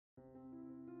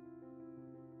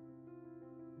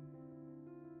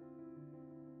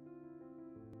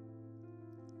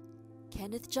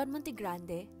Kenneth John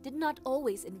Montegrande did not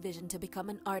always envision to become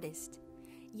an artist.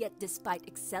 Yet despite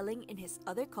excelling in his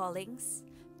other callings,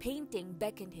 painting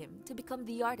beckoned him to become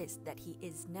the artist that he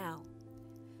is now.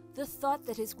 The thought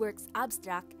that his work's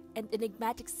abstract and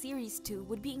enigmatic series too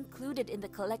would be included in the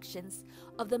collections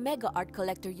of the mega art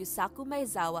collector Yusaku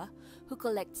Maezawa, who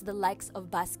collects the likes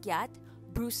of Basquiat,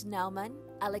 Bruce Nauman,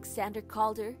 Alexander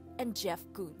Calder, and Jeff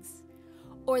Koons.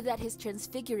 Or that his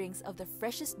Transfigurings of the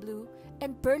Freshest Blue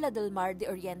and Perla del Mar de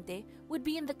Oriente would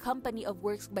be in the company of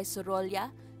works by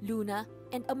Sorolla, Luna,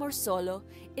 and Amor Solo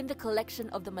in the collection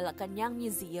of the Malacañan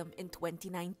Museum in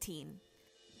 2019.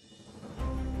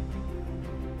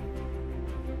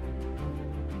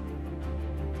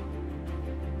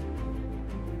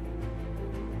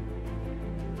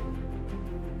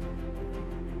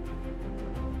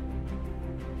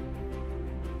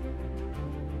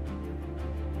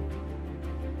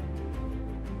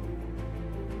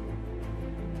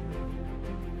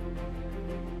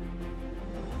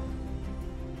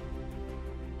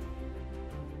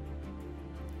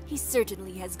 He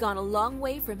certainly has gone a long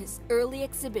way from his early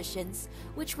exhibitions,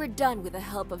 which were done with the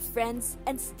help of friends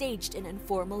and staged in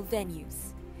informal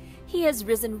venues. He has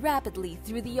risen rapidly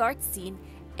through the art scene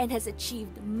and has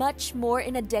achieved much more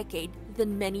in a decade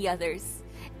than many others,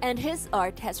 and his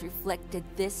art has reflected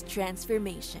this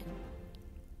transformation.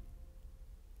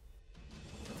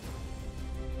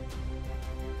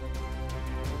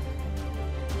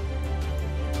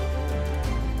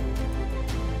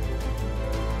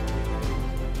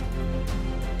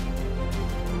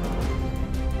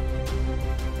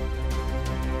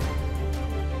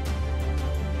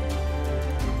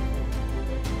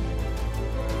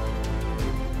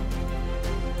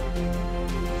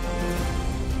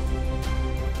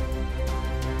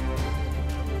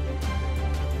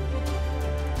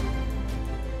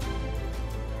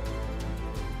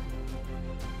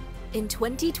 In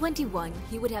 2021,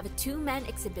 he would have a two-man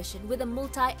exhibition with a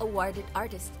multi-awarded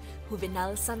artist,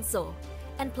 Juvenal Sanso,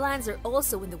 and plans are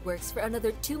also in the works for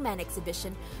another two-man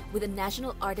exhibition with a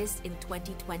national artist in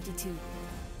 2022.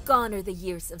 Gone are the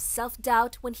years of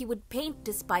self-doubt when he would paint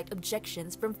despite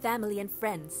objections from family and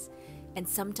friends, and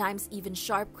sometimes even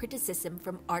sharp criticism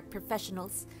from art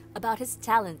professionals about his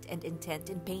talent and intent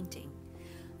in painting.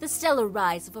 The stellar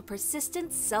rise of a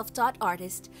persistent, self-taught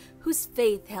artist whose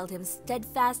faith held him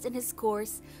steadfast in his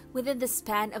course within the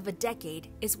span of a decade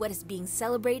is what is being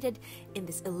celebrated in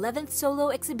this 11th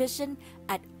solo exhibition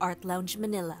at Art Lounge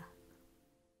Manila.